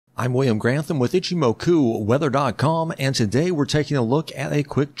I'm William Grantham with Ichimoku Weather.com, and today we're taking a look at a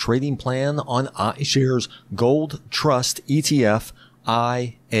quick trading plan on iShares Gold Trust ETF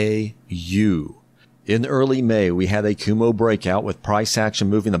IAU. In early May, we had a Kumo breakout with price action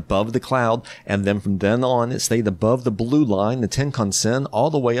moving above the cloud, and then from then on, it stayed above the blue line, the Tenkan-sen,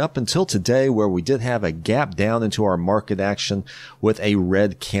 all the way up until today, where we did have a gap down into our market action with a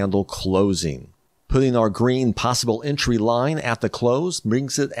red candle closing. Putting our green possible entry line at the close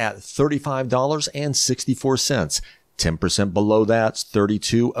brings it at $35.64. 10% below that's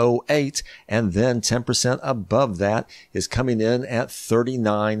 $32.08, and then 10% above that is coming in at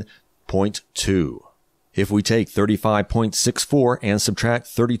 $39.2. If we take 35.64 and subtract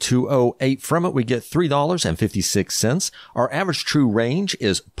 32.08 from it, we get $3.56. Our average true range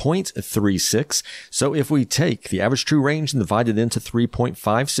is 0.36. So if we take the average true range and divide it into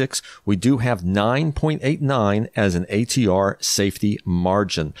 3.56, we do have 9.89 as an ATR safety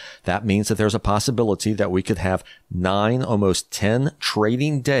margin. That means that there's a possibility that we could have 9, almost 10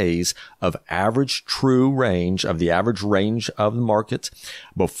 trading days of average true range, of the average range of the market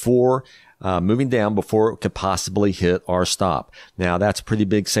before moving down before it could possibly hit our stop. Now, that's a pretty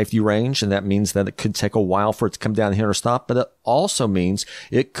big safety range, and that means that it could take a while for it to come down here or stop, but it also means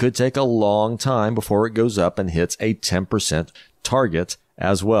it could take a long time before it goes up and hits a 10% target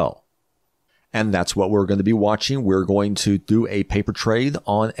as well. And that's what we're going to be watching. We're going to do a paper trade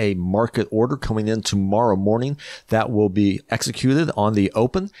on a market order coming in tomorrow morning that will be executed on the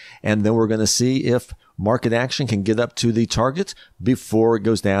open. And then we're going to see if market action can get up to the target before it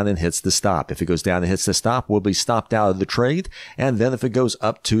goes down and hits the stop. If it goes down and hits the stop, we'll be stopped out of the trade. And then if it goes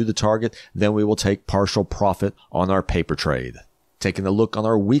up to the target, then we will take partial profit on our paper trade. Taking a look on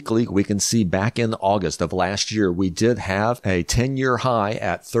our weekly, we can see back in August of last year, we did have a 10-year high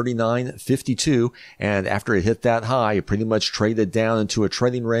at 39.52. And after it hit that high, it pretty much traded down into a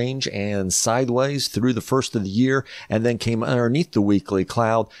trading range and sideways through the first of the year, and then came underneath the weekly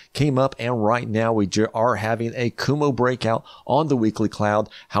cloud, came up, and right now we are having a Kumo breakout on the weekly cloud.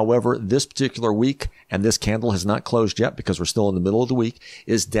 However, this particular week, and this candle has not closed yet because we're still in the middle of the week,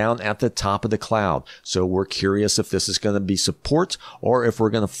 is down at the top of the cloud. So we're curious if this is going to be support or if we're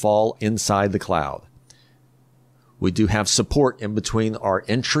going to fall inside the cloud. We do have support in between our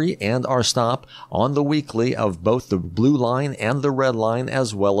entry and our stop on the weekly of both the blue line and the red line,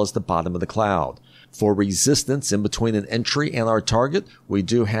 as well as the bottom of the cloud. For resistance in between an entry and our target, we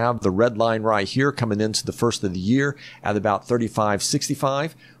do have the red line right here coming into the first of the year at about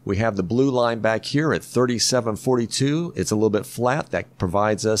 35.65. We have the blue line back here at 37.42. It's a little bit flat. That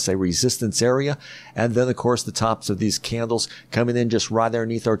provides us a resistance area. And then, of course, the tops of these candles coming in just right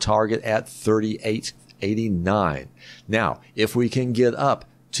underneath our target at 38.89. Now, if we can get up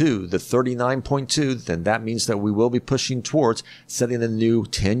to the 39.2, then that means that we will be pushing towards setting a new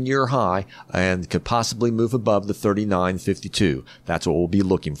 10-year high and could possibly move above the 39.52. That's what we'll be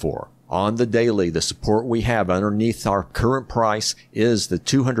looking for. On the daily, the support we have underneath our current price is the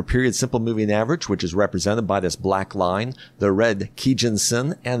 200-period simple moving average, which is represented by this black line, the red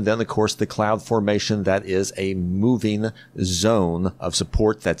Kijun-sen, and then, of course, the cloud formation that is a moving zone of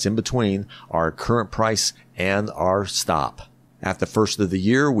support that's in between our current price and our stop. At the first of the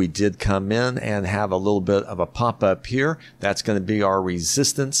year, we did come in and have a little bit of a pop-up here. That's going to be our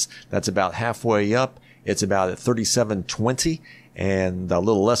resistance. That's about halfway up. It's about at 37.20 and a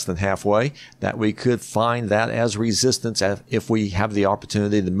little less than halfway that we could find that as resistance if we have the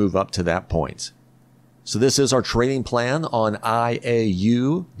opportunity to move up to that point. So this is our trading plan on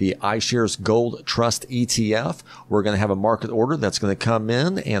IAU, the iShares Gold Trust ETF. We're going to have a market order that's going to come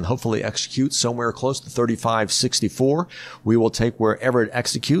in and hopefully execute somewhere close to 35.64. We will take wherever it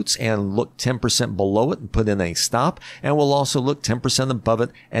executes and look 10% below it and put in a stop. And we'll also look 10% above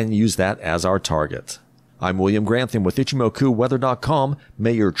it and use that as our target. I'm William Grantham with Ichimoku Weather.com.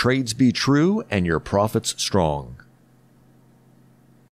 May your trades be true and your profits strong.